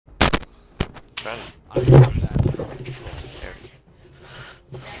trying to. There.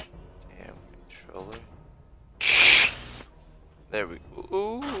 Damn, controller. There we go.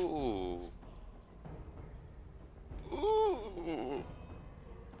 Ooh. Ooh.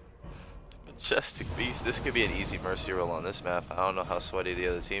 Majestic Beast. This could be an easy mercy roll on this map. I don't know how sweaty the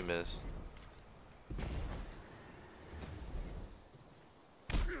other team is.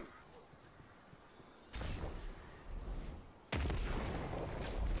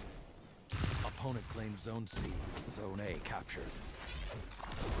 Opponent claimed Zone C. Zone A captured.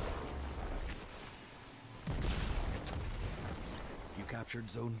 You captured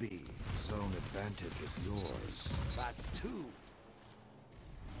Zone B. Zone advantage is yours. That's 2.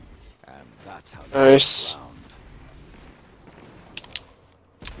 And that's how you nice. round.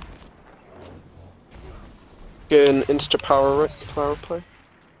 Get an insta power play.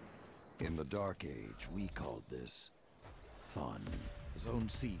 In the Dark Age, we called this fun. Zone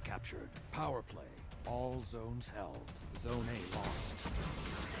C captured. Power play. All zones held. Zone A lost.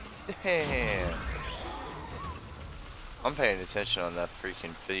 Damn. I'm paying attention on that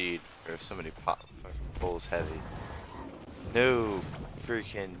freaking feed for if somebody fucking pulls heavy. Noob.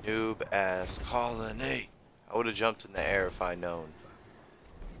 Freaking noob ass colony. I would have jumped in the air if I known.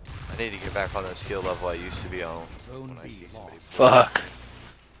 I need to get back on that skill level I used to be on. Zone When I see B somebody lost. Fuck.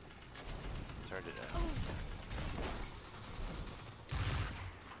 turned it down.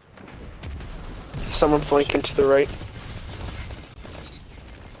 Someone flanking to the right.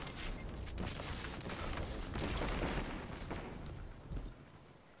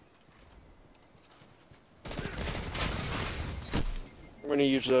 I'm gonna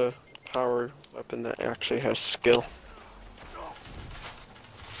use a power weapon that actually has skill.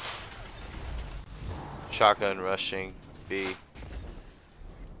 Shotgun rushing B.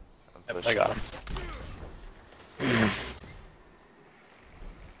 Yep, I got him.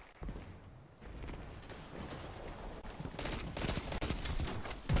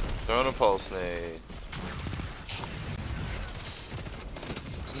 Throwing a pulse nade.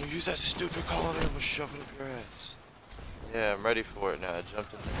 I'm gonna use that stupid colony. I'm gonna shove it up your ass. Yeah, I'm ready for it now. I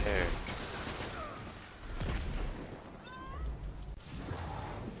jumped in the air.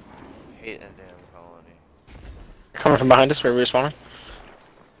 Hate that damn colony. Coming from behind us, where we're respawning.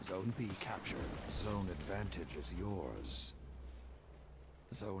 Zone B captured. Zone advantage is yours.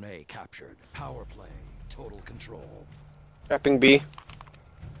 Zone A captured. Power play. Total control. Tapping B.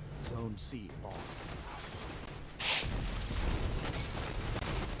 Zone C lost.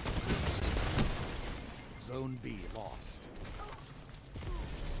 Zone B lost.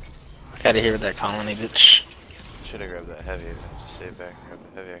 Gotta hear that colony, bitch. Should have grabbed that heavy. If I just stayed back and grabbed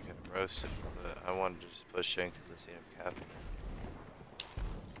the heavy, I could have roasted. But I wanted to just push in because I seen him capping.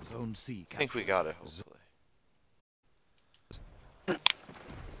 Zone C I think we got it, hopefully.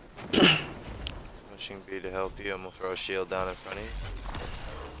 Pushing B to help you. I'm gonna throw a shield down in front of you.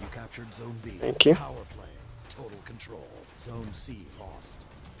 You captured Zone B. Thank you. Power play. Total control. Zone C lost.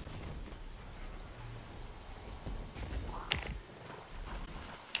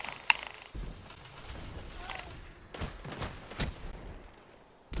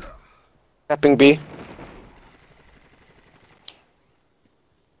 Tapping B.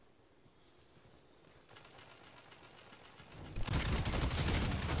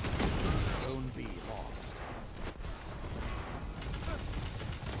 Zone B lost.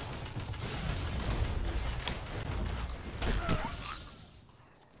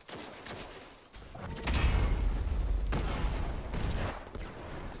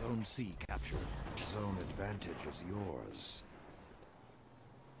 Zone C captured. Zone advantage is yours.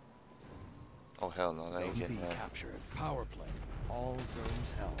 Oh hell no, that ain't Zone B getting that. captured. Power play. All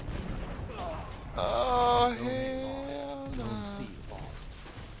zones held. Oh Zone A lost. hell Zone no. C lost.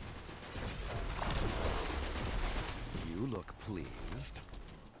 You look pleased.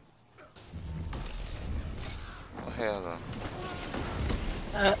 Oh hell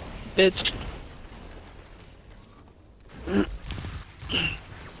no. Bitch.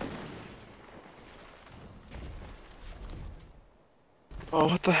 Oh,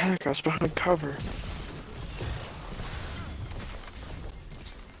 what the heck? I was behind cover.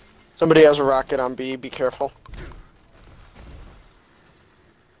 Somebody has a rocket on B. Be careful.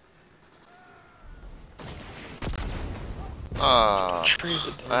 Ah,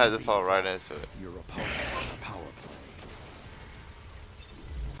 I had to fall right into it. Your opponent has a power play.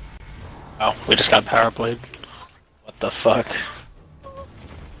 Oh, we just got power played. What the fuck?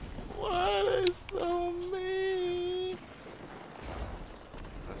 What is so mean?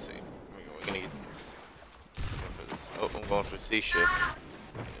 Let's see. We're gonna get this. Going for this. Oh, I'm going for C shift.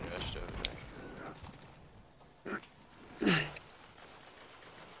 Getting rushed over there.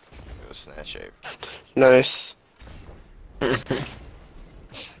 go snatch shape. Nice. You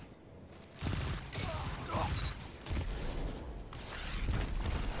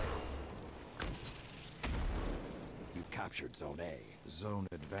captured Zone A. Zone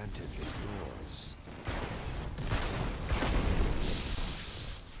advantage is yours.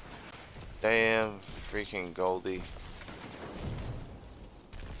 Damn, freaking Goldie.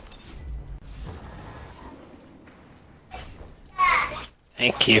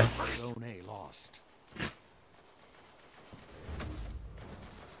 Thank you. Zone A lost.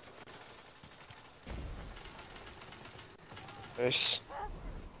 Nice.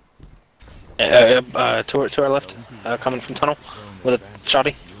 To our left, coming from tunnel with a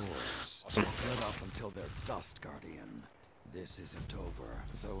shoddy. Awesome. Let up until they're dust, Guardian. This isn't over.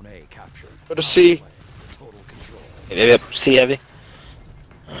 Zone A captured. Go to C. Total control. Yep, C heavy.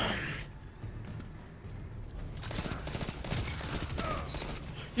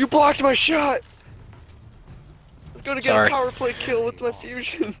 You blocked my shot! I was gonna get Sorry. a power play kill with my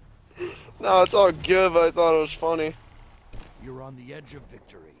fusion. No, it's all good, but I thought it was funny. You're on the edge of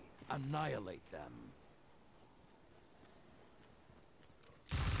victory. Annihilate them.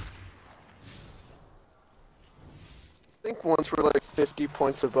 I think once we're like 50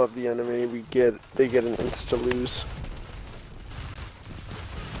 points above the enemy, they get an insta lose.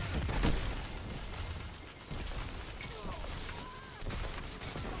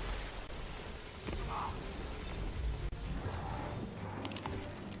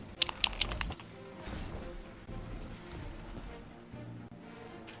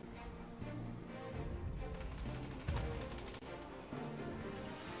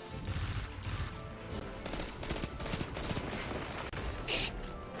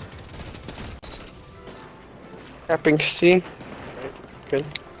 Tapping C. Right, good.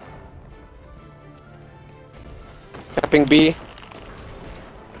 Tapping B.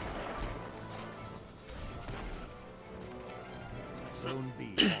 Zone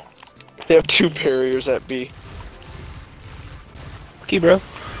B lost. They have 2 barriers at B. Okay, bro.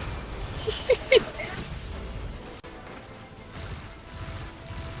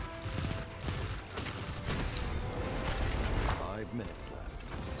 5 minutes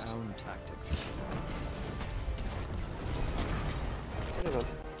left. Sound tactics. Look at them.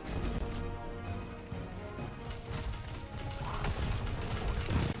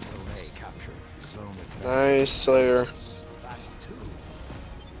 Zone A captured. Zone advantage. Nice, Slayer. That's 2.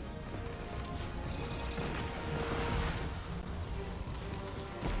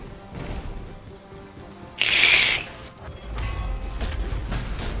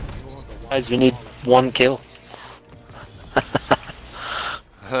 Guys, we need 1 kill.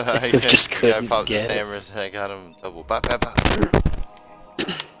 I just I couldn't popped the get it. Samus and I got him double. Bop, bop, bop.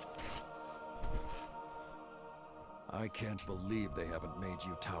 I can't believe they haven't made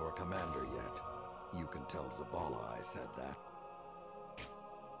you Tower Commander yet. You can tell Zavala I said that.